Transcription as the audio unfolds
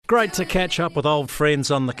Great to catch up with old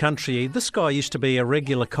friends on the country. This guy used to be a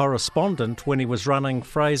regular correspondent when he was running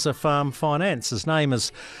Fraser Farm Finance. His name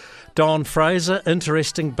is Don Fraser.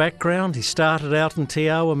 Interesting background. He started out in Te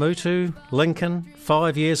Awamutu, Lincoln,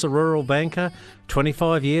 5 years a rural banker,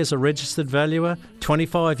 25 years a registered valuer,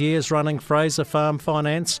 25 years running Fraser Farm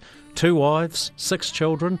Finance, 2 wives, 6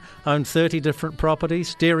 children, owned 30 different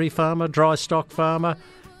properties, dairy farmer, dry stock farmer,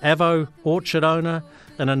 avo orchard owner,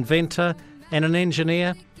 an inventor and an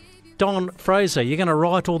engineer. Don Fraser, you're going to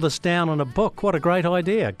write all this down in a book. What a great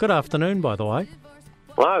idea. Good afternoon, by the way.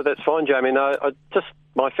 No, that's fine, Jamie. No,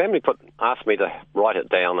 my family asked me to write it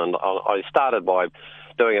down, and I started by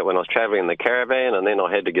doing it when I was travelling in the caravan, and then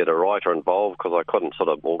I had to get a writer involved because I couldn't sort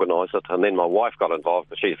of organise it. And then my wife got involved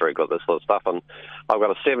because she's very good at this sort of stuff. And I've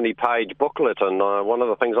got a 70-page booklet, and one of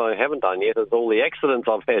the things I haven't done yet is all the accidents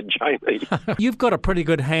I've had, Jamie. You've got a pretty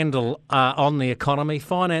good handle on the economy.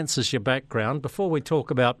 Finance is your background. Before we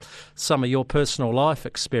talk about some of your personal life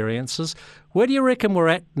experiences, where do you reckon we're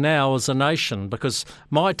at now as a nation? Because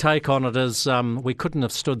my take on it is we couldn't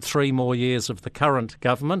have stood 3 more years of the current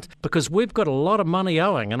government because we've got a lot of money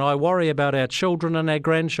owing, and I worry about our children and our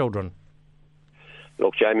grandchildren.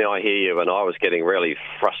 Look, Jamie, I hear you, and I was getting really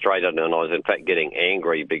frustrated, and I was in fact getting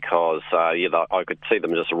angry because I could see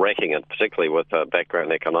them just wrecking it, particularly with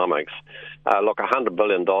background economics. Look, $100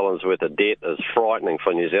 billion worth of debt is frightening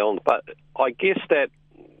for New Zealand, but I guess that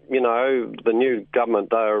the new government,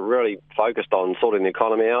 they're really focused on sorting the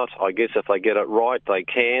economy out. I guess if they get it right, they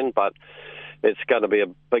can, but it's going to be a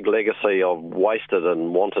big legacy of wasted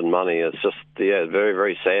and wanton money. It's just, a very,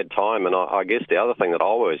 very sad time. And I guess the other thing that I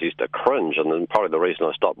always used to cringe, and then probably the reason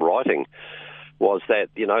I stopped writing, was that,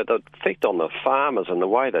 the effect on the farmers and the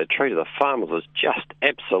way they treated the farmers was just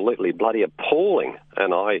absolutely bloody appalling.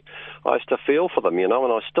 And I used to feel for them, and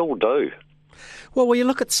I still do. Well, when you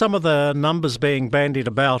look at some of the numbers being bandied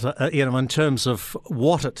about, in terms of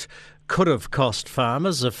what it could have cost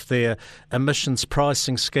farmers if their emissions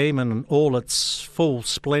pricing scheme in all its full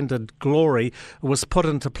splendid glory was put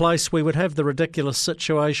into place, we would have the ridiculous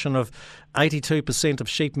situation of 82% of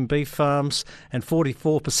sheep and beef farms and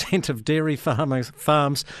 44% of dairy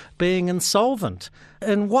farms being insolvent.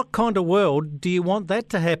 In what kind of world do you want that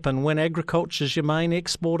to happen when agriculture's your main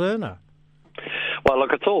export earner? Well,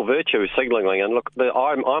 look, it's all virtue signalling, and look,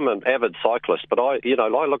 I'm an avid cyclist, but I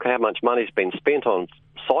look at how much money's been spent on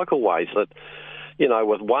cycleways that,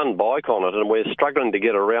 with one bike on it, and we're struggling to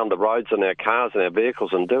get around the roads in our cars and our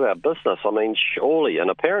vehicles and do our business. I mean, surely,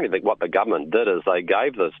 and apparently what the government did is they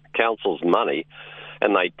gave the councils money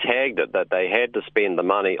and they tagged it that they had to spend the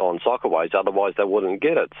money on cycleways, otherwise they wouldn't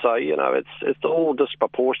get it. So, it's all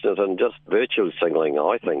disproportionate and just virtue signalling,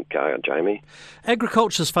 I think, Jamie.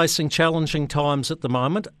 Agriculture's facing challenging times at the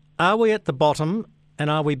moment. Are we at the bottom, and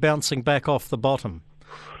are we bouncing back off the bottom?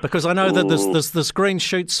 Because I know that there's green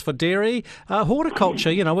shoots for dairy.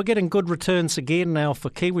 Horticulture, we're getting good returns again now for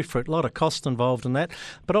kiwi fruit. A lot of cost involved in that.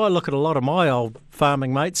 But I look at a lot of my old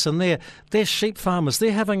farming mates, and they're sheep farmers.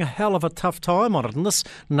 They're having a hell of a tough time on it. And this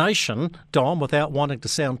nation, Dom, without wanting to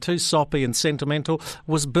sound too soppy and sentimental,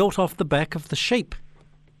 was built off the back of the sheep.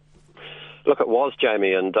 Look, it was,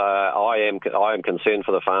 Jamie, and I am concerned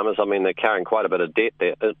for the farmers. I mean, they're carrying quite a bit of debt.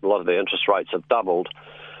 A lot of their interest rates have doubled.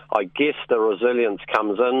 I guess the resilience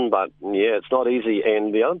comes in, but it's not easy.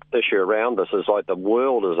 And the other issue around this is the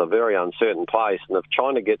world is a very uncertain place. And if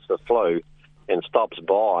China gets the flu and stops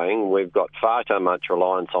buying, we've got far too much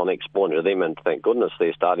reliance on exporting to them. And thank goodness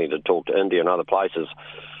they're starting to talk to India and other places.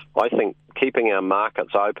 I think keeping our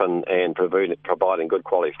markets open and providing good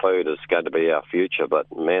quality food is going to be our future. But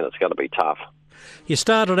man, it's going to be tough. You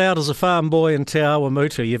started out as a farm boy in Te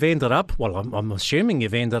Awamutu. You've ended up, I'm assuming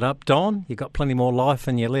you've ended up, Don, you've got plenty more life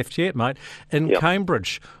than you left yet, mate, in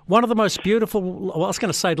Cambridge. One of the most beautiful, I was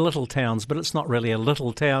going to say little towns, but it's not really a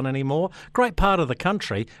little town anymore. Great part of the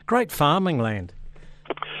country, great farming land.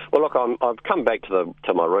 Well, look, I've come back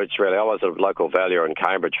to my roots, really. I was a local valuer in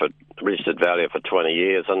Cambridge, registered valuer for 20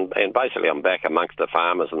 years, and basically I'm back amongst the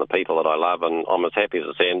farmers and the people that I love, and I'm as happy as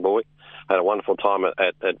a sandboy. Had a wonderful time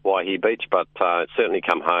at Waihi Beach, but certainly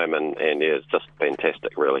come home, and it's just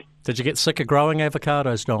fantastic, really. Did you get sick of growing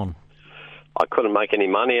avocados, Don? I couldn't make any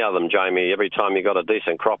money out of them, Jamie. Every time you got a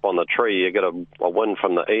decent crop on the tree, you get a wind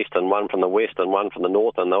from the east and one from the west and one from the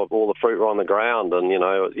north, and all the fruit were on the ground. And,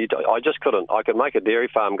 I just couldn't. I could make a dairy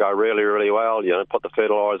farm go really, really well, put the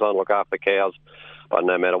fertilisers on, look after cows. But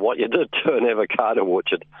no matter what you did to an avocado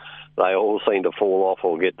orchard, they all seemed to fall off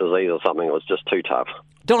or get disease or something. It was just too tough.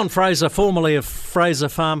 Don Fraser, formerly of Fraser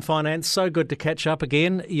Farm Finance, so good to catch up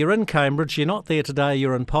again. You're in Cambridge, you're not there today,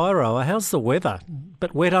 you're in Pairoa. How's the weather?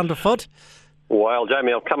 Bit wet underfoot? Well,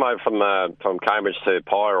 Jamie, I've come over from Cambridge to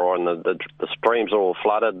Pyro, and the streams are all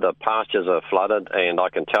flooded, the pastures are flooded, and I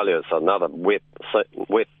can tell you it's another wet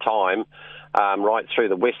time. Right through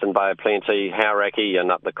the Western Bay of Plenty, Hauraki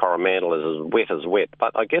and up the Coromandel is as wet as wet.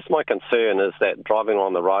 But I guess my concern is that driving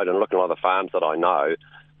along the road and looking at other farms that I know,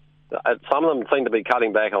 some of them seem to be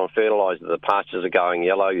cutting back on fertiliser. The pastures are going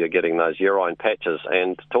yellow, you're getting those urine patches.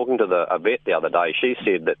 And talking to a vet the other day, she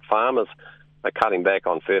said that farmers are cutting back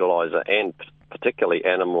on fertiliser and particularly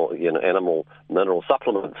animal mineral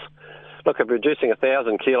supplements. Look, if reducing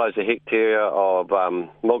 1,000 kilos a hectare of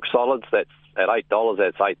milk solids, that's at $8,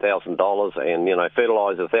 that's $8,000, and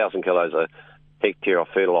fertiliser, 1,000 kilos a hectare of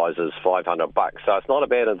fertiliser is $500. So it's not a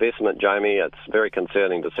bad investment, Jamie. It's very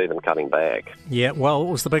concerning to see them cutting back. Yeah, well, it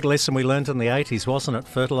was the big lesson we learned in the 80s, wasn't it?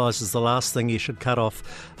 Fertiliser's the last thing you should cut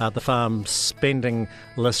off the farm spending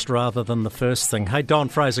list rather than the first thing. Hey, Don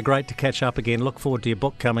Fraser, great to catch up again. Look forward to your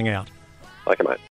book coming out. Okay, mate.